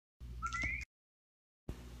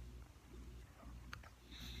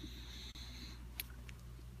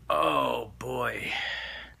Oh boy.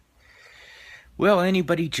 Well,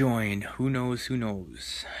 anybody join. Who knows, who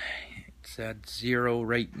knows. It's at 0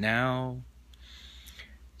 right now.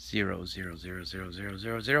 0, 0, 0, 0, 0,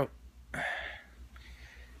 0, 0.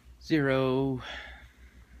 0.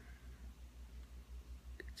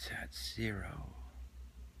 It's at 0.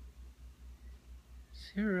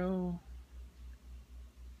 0.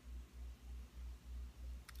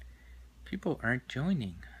 People aren't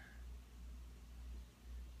joining.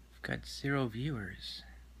 I've got 0 viewers.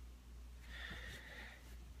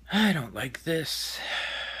 I don't like this.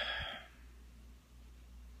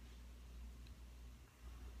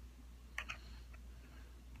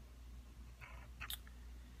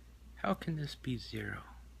 How can this be 0?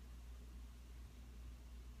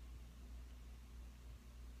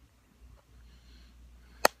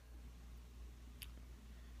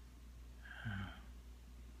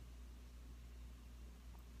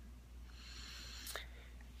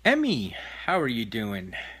 Emmy, how are you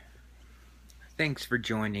doing? Thanks for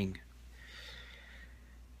joining.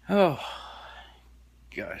 Oh,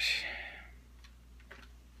 gosh.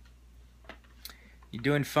 You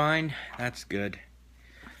doing fine? That's good.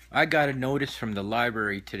 I got a notice from the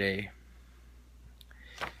library today.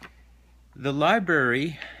 The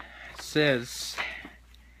library says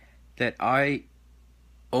that I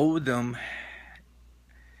owe them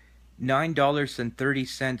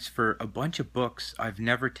 $9.30 for a bunch of books I've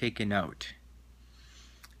never taken out.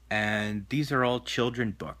 And these are all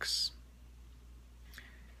children books.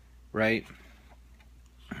 Right?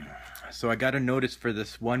 So I got a notice for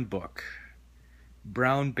this one book.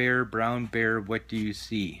 Brown bear, what do you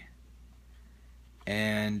see?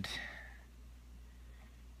 And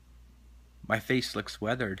my face looks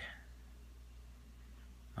weathered.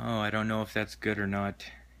 Oh, I don't know if that's good or not.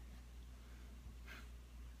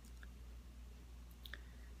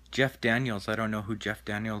 Jeff Daniels, I don't know who Jeff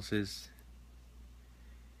Daniels is.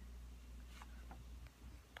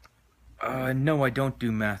 No, I don't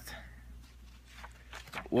do meth.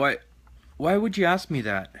 Why would you ask me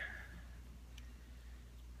that?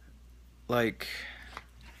 Like,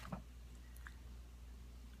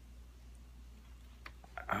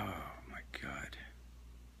 oh my God.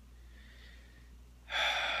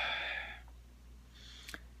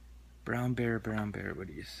 Brown bear, what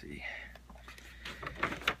do you see?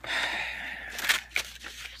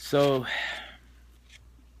 So,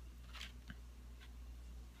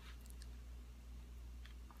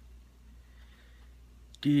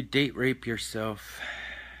 do you date rape yourself?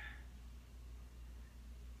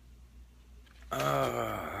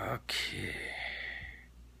 Okay.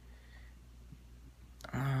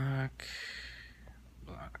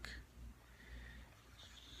 Block.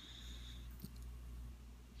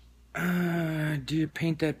 Do you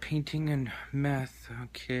paint that painting in meth?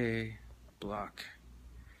 Okay. Block.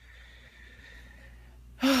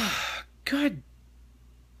 God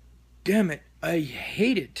damn it. I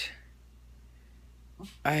hate it.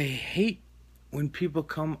 I hate when people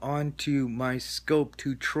come onto my scope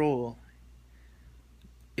to troll.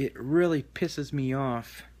 It really pisses me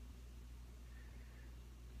off.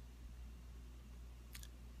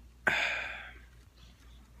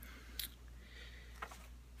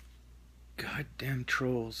 Goddamn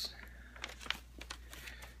trolls.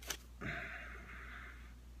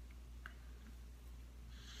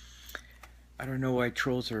 I don't know why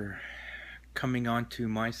trolls are coming onto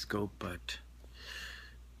my scope, but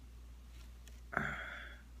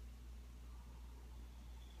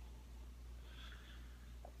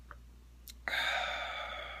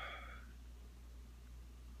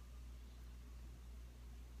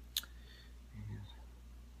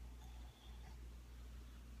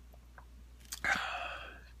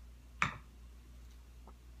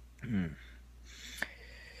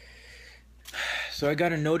So I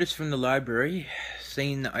got a notice from the library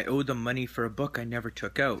saying that I owe them money for a book I never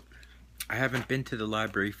took out. I haven't been to the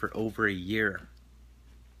library for over a year.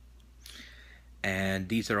 And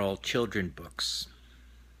these are all children books.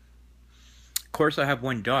 Of course, I have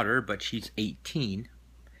one daughter, but she's 18.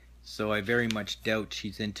 So I very much doubt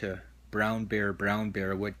she's into brown bear,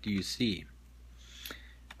 what do you see?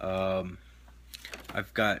 I've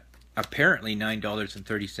got apparently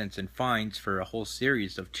 $9.30 in fines for a whole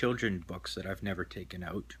series of children books that I've never taken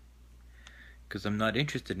out. Because I'm not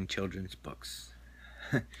interested in children's books.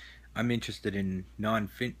 I'm interested in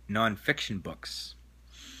non-fiction books.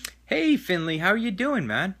 Hey Finley, how are you doing,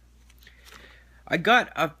 man? I got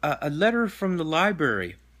a letter from the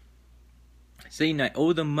library saying I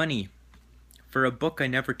owe them money for a book I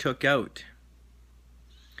never took out.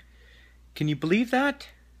 Can you believe that?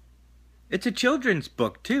 It's a children's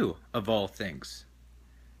book too, of all things.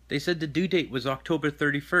 They said the due date was October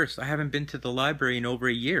 31st. I haven't been to the library in over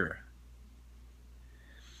a year.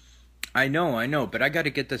 I know, but I got to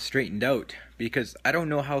get this straightened out because I don't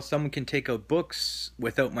know how someone can take out books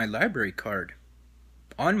without my library card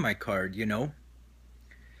on my card, you know?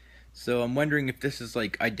 So I'm wondering if this is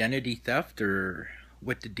like identity theft or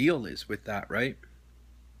what the deal is with that, right?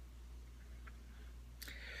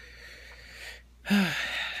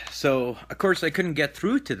 So, of course, I couldn't get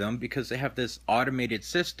through to them because they have this automated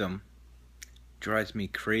system. Drives me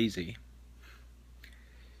crazy.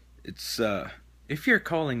 It's, if you're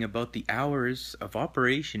calling about the hours of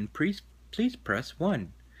operation, please press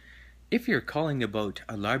 1. If you're calling about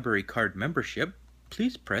a library card membership,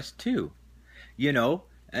 please press 2. You know,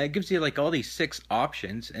 and it gives you like all these 6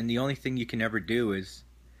 options, and the only thing you can ever do is,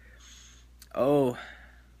 oh,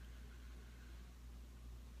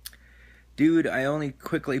 dude, I only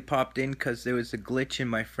quickly popped in because there was a glitch in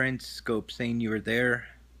my friend's scope saying you were there.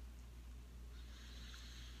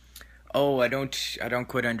 Oh, I don't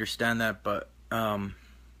quite understand that, but I'm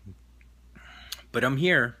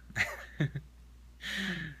here.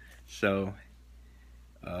 So,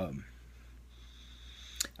 I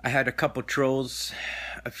had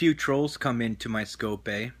a few trolls come into my scope,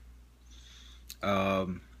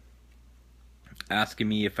 asking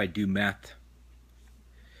me if I do meth.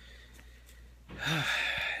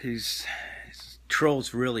 These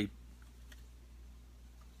trolls really,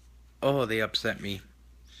 oh, they upset me.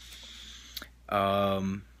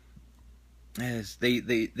 As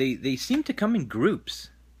they seem to come in groups,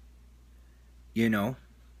 you know.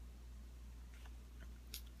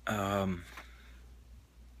 And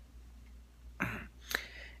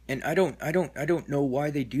I don't know why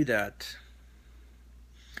they do that.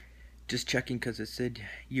 Just checking because it said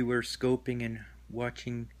you were scoping and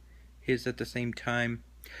watching his at the same time.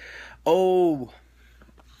 Oh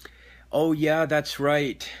yeah, that's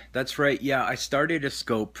right. Yeah, I started a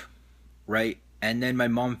scope, right? And then my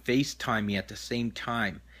mom FaceTimed me at the same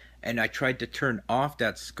time, and I tried to turn off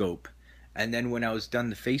that scope. And then when I was done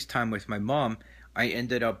the FaceTime with my mom, I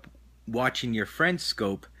ended up watching your friend's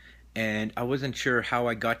scope, and I wasn't sure how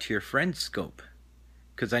I got to your friend's scope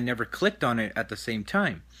because I never clicked on it at the same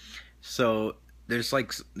time. So there was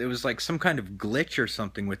like some kind of glitch or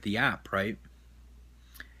something with the app, right?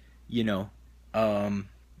 You know,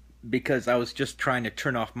 because I was just trying to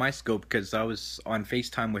turn off my scope because I was on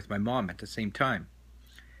FaceTime with my mom at the same time.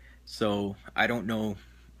 So I don't know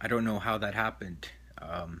how that happened.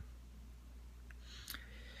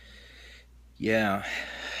 Yeah.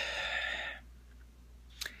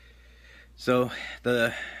 So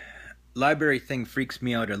the library thing freaks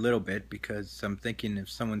me out a little bit because I'm thinking if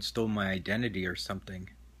someone stole my identity or something.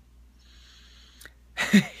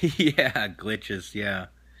 Yeah, glitches, yeah.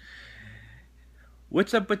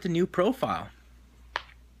 What's up with the new profile?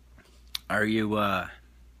 Are you,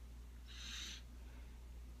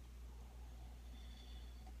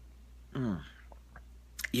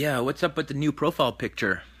 Yeah, what's up with the new profile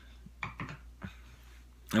picture?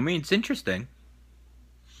 I mean, it's interesting.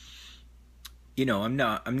 You know,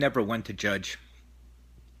 I'm never one to judge.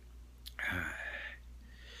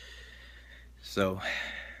 So,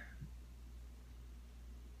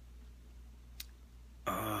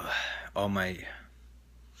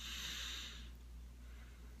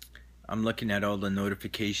 I'm looking at all the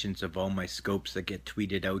notifications of all my scopes that get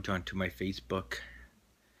tweeted out onto my Facebook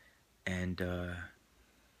and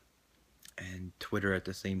Twitter at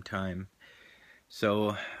the same time.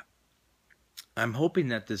 So I'm hoping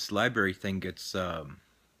that this library thing gets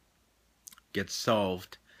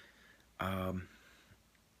solved. I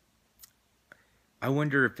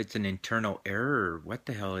wonder if it's an internal error or what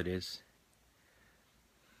the hell it is.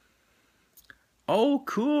 Oh,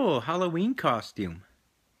 cool! Halloween costume.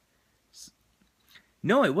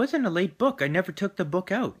 No, it wasn't a late book. I never took the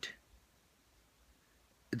book out.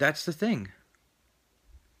 That's the thing.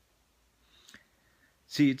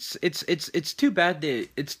 See, it's too bad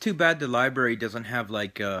the library doesn't have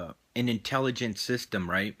like an intelligent system,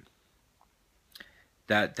 right?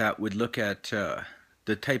 That would look at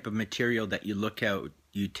the type of material that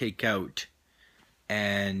you take out,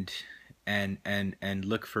 and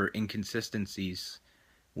look for inconsistencies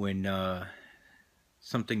when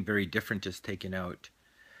something very different is taken out.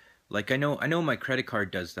 Like I know my credit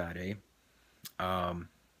card does that,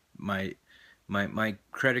 my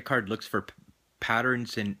credit card looks for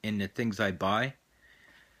patterns in the things I buy.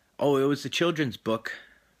 Oh, it was a children's book.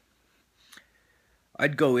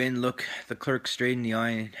 I'd go in, look the clerk straight in the eye,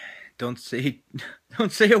 and don't say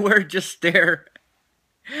a word, just stare,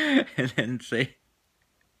 and then say,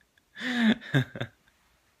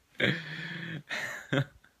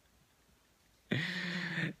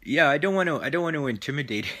 Yeah, I don't want to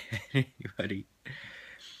intimidate anybody.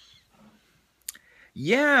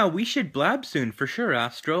 Yeah, we should blab soon for sure,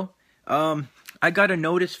 Astro. Um, I got a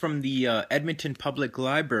notice from the Edmonton Public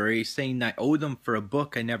Library saying I owe them for a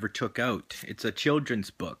book I never took out. It's a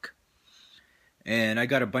children's book, and I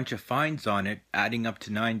got a bunch of fines on it, adding up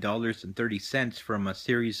to $9.30 from a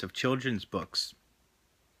series of children's books.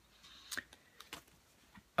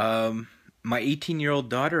 Um, my 18-year-old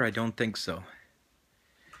daughter, I don't think so.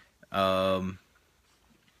 Um,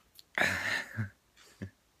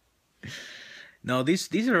 no,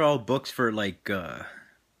 these are all books for like.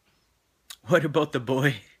 What about the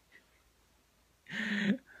boy?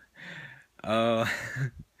 Uh,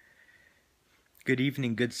 Good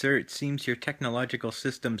evening, good sir. It seems your technological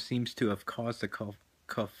system seems to have caused a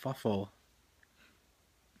kerfuffle.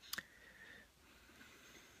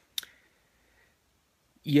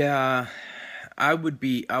 Yeah, I would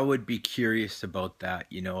be curious about that.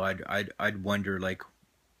 You know, I'd wonder like,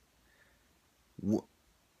 wh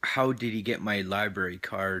how did he get my library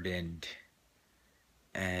card, and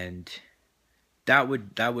that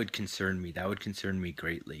would concern me. That would concern me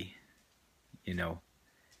greatly. You know,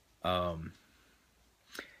 um,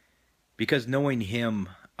 because knowing him,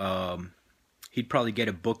 he'd probably get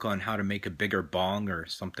a book on how to make a bigger bong or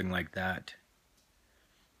something like that.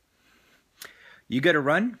 You gotta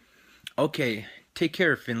run? Okay, take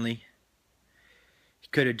care, Finley. You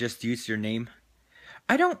could have just used your name.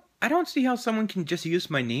 I don't see how someone can just use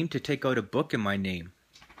my name to take out a book in my name.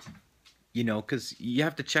 You know, because you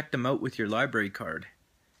have to check them out with your library card.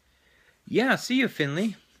 Yeah, see you,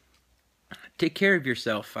 Finley. Take care of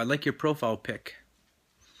yourself. I like your profile pic.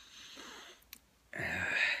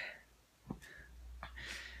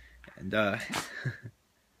 And, I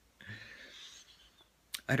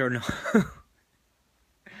don't know.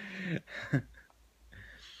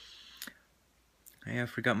 I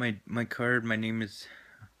forgot my card. My name is...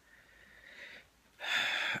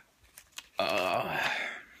 Uh,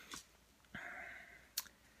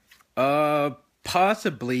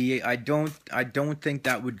 Possibly. I don't think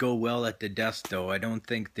that would go well at the desk though. I don't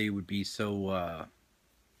think they would be so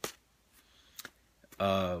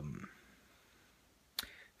um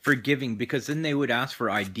forgiving, because then they would ask for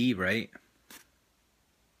ID, right?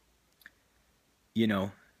 You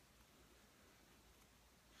know.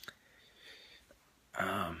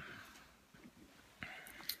 Um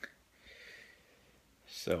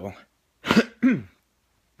so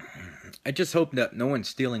I just hope that no one's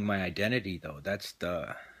stealing my identity though. That's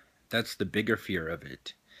the bigger fear of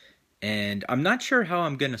it. And I'm not sure how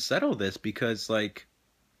I'm going to settle this, because like,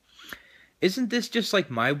 isn't this just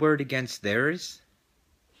like my word against theirs?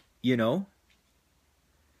 You know?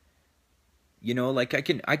 You know, like I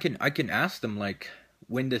can ask them like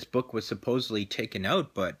when this book was supposedly taken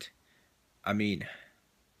out, but I mean,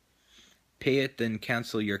 pay it then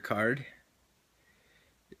cancel your card.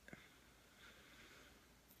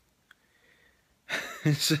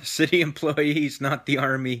 It's a city employees, not the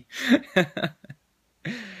army.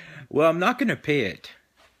 Well, I'm not going to pay it.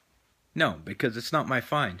 No, because it's not my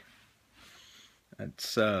fine.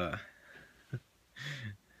 It's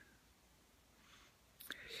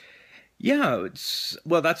yeah, it's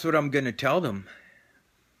well, that's what I'm going to tell them.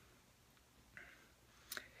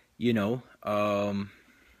 You know,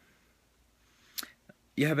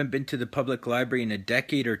 you haven't been to the public library in a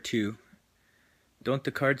decade or two. Don't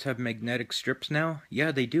the cards have magnetic strips now?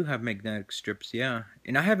 Yeah, they do have magnetic strips, yeah.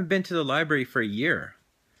 And I haven't been to the library for a year.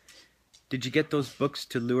 Did you get those books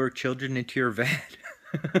to lure children into your van?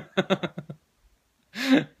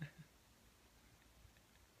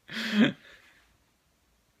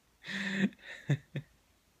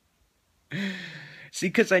 See,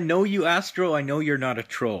 because I know you, Astro, I know you're not a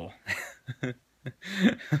troll.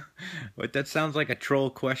 But that sounds like a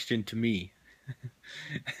troll question to me.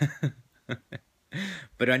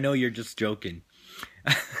 But I know you're just joking.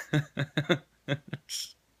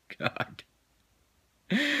 God.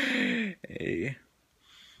 Hey,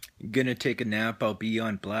 gonna take a nap. I'll be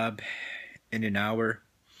on Blab in an hour.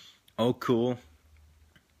 Oh, cool.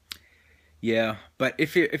 Yeah, but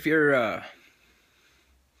if you're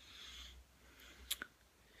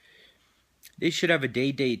they should have a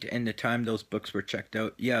day date and the time those books were checked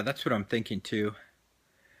out. Yeah, that's what I'm thinking too.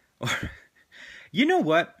 Or, you know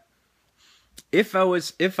what? If I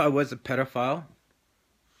was a pedophile,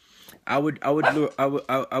 I would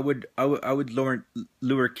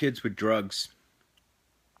lure kids with drugs,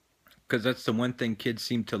 because that's the one thing kids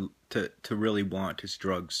seem to really want is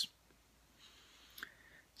drugs.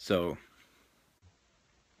 So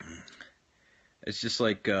it's just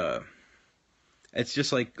like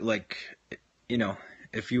you know,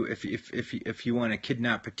 If you want to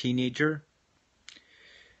kidnap a teenager,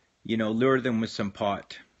 you know, lure them with some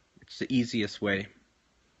pot. It's the easiest way.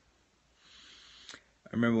 I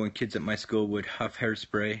remember when kids at my school would huff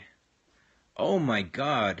hairspray. Oh my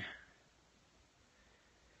God.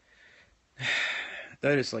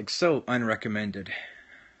 That is like so unrecommended.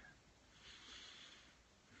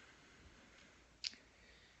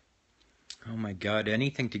 Oh my God,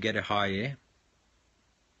 anything to get a high, eh?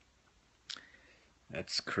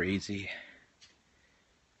 That's crazy.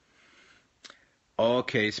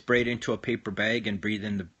 Okay, spray it into a paper bag and breathe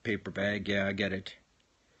in the paper bag. Yeah, I get it.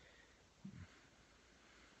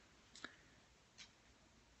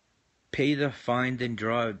 Pay the fine, then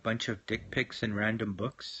draw a bunch of dick pics in random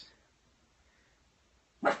books.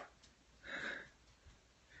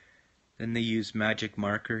 Then they use magic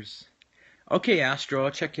markers. Okay, Astro,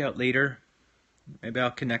 I'll check you out later. Maybe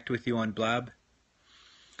I'll connect with you on Blab.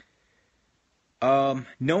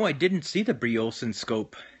 No, I didn't see the Brie Olson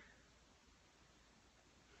scope.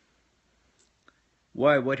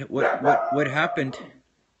 Why? What happened?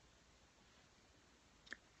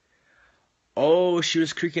 Oh, she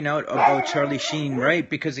was creaking out about Charlie Sheen, right?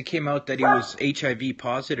 Because it came out that he was HIV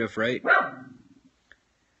positive, right?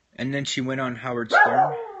 And then she went on Howard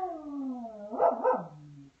Stern.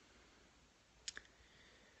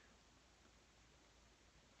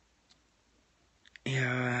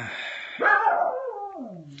 Yeah.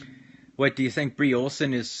 What, do you think Brie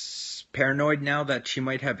Olson is paranoid now that she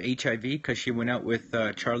might have HIV because she went out with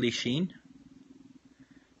Charlie Sheen?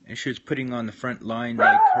 And she was putting on the front line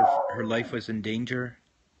like her life was in danger.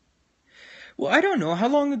 Well, I don't know. How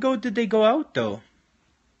long ago did they go out, though?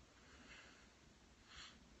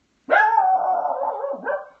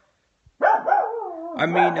 I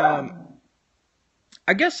mean,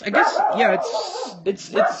 I guess, yeah,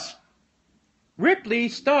 it's Ripley,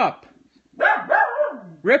 stop.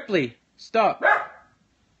 Ripley, stop.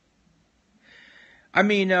 I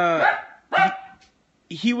mean,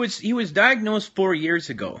 he was diagnosed 4 years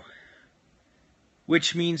ago,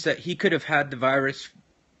 which means that he could have had the virus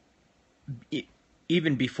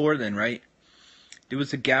even before then, right? There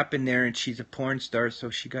was a gap in there, and she's a porn star, so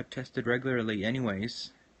she got tested regularly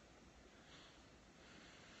anyways.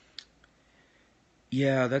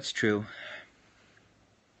 Yeah, that's true.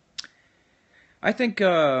 I think,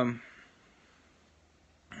 yeah,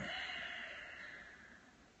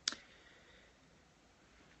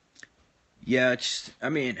 I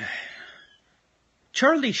mean,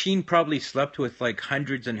 Charlie Sheen probably slept with like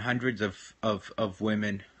hundreds and hundreds of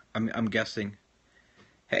women, I'm guessing.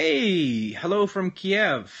 Hey, hello from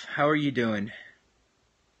Kiev. How are you doing?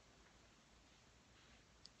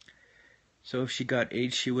 So if she got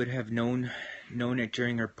AIDS, she would have known it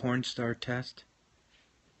during her porn star test.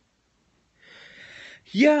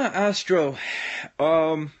 Yeah, Astro.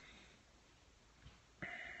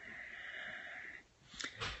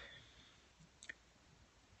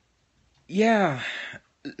 Yeah.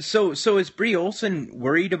 So is Brie Olson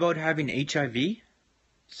worried about having HIV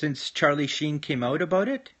since Charlie Sheen came out about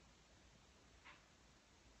it?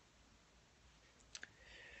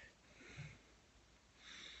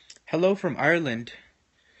 Hello from Ireland.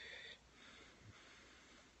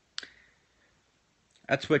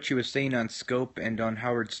 That's what she was saying on Scope and on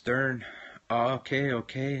Howard Stern.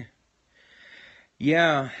 Okay.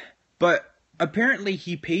 Yeah, but apparently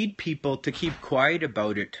he paid people to keep quiet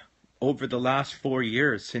about it over the last 4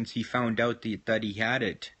 years since he found out that he had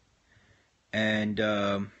it. And, she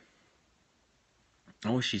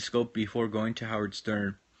scoped before going to Howard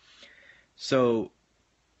Stern. So,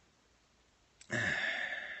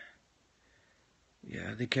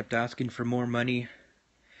 yeah, they kept asking for more money.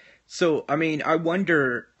 So, I mean, I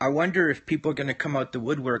wonder if people are going to come out the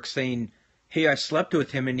woodwork saying, hey, I slept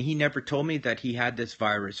with him and he never told me that he had this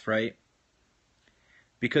virus, right?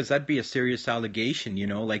 Because that'd be a serious allegation, you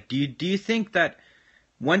know? Like, do you think that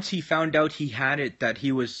once he found out he had it, that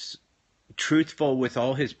he was truthful with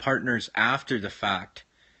all his partners after the fact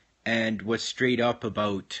and was straight up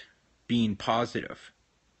about being positive?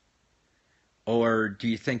 Or do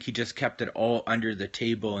you think he just kept it all under the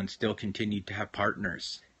table and still continued to have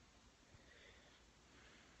partners?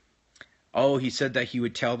 Oh, he said that he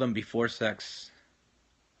would tell them before sex.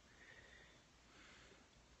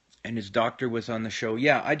 And his doctor was on the show.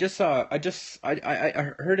 Yeah, I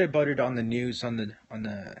heard about it on the news, on the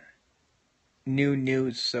new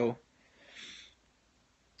news, so.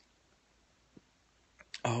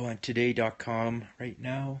 Oh, on today.com right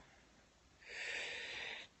now.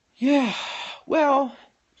 Yeah, well,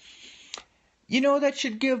 you know, that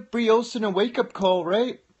should give Brie Olson a wake-up call,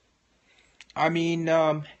 right? I mean,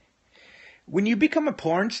 When you become a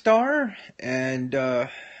porn star and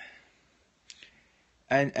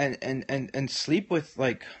sleep with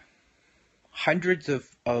like hundreds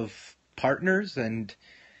of partners and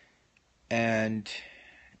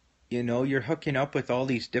you're hooking up with all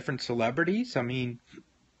these different celebrities, I mean,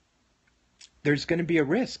 there's going to be a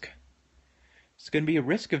risk. It's going to be a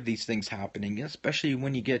risk of these things happening, especially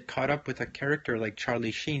when you get caught up with a character like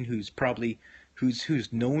Charlie Sheen, who's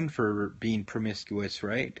known for being promiscuous,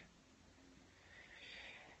 right?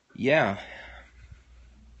 Yeah.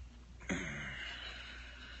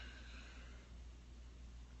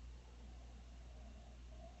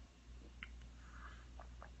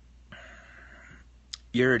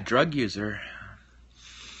 You're a drug user.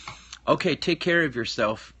 Okay, take care of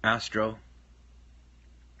yourself, Astro.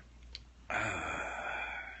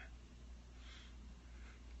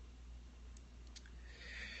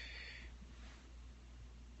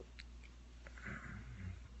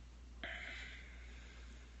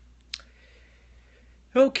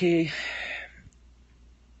 Okay.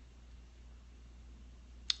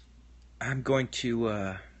 I'm going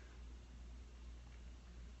to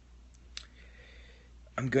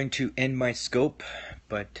end my scope,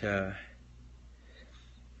 but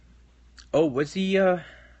oh, was he yeah,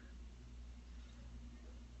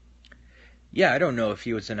 I don't know if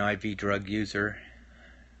he was an IV drug user.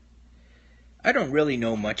 I don't really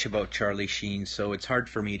know much about Charlie Sheen, so it's hard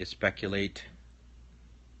for me to speculate.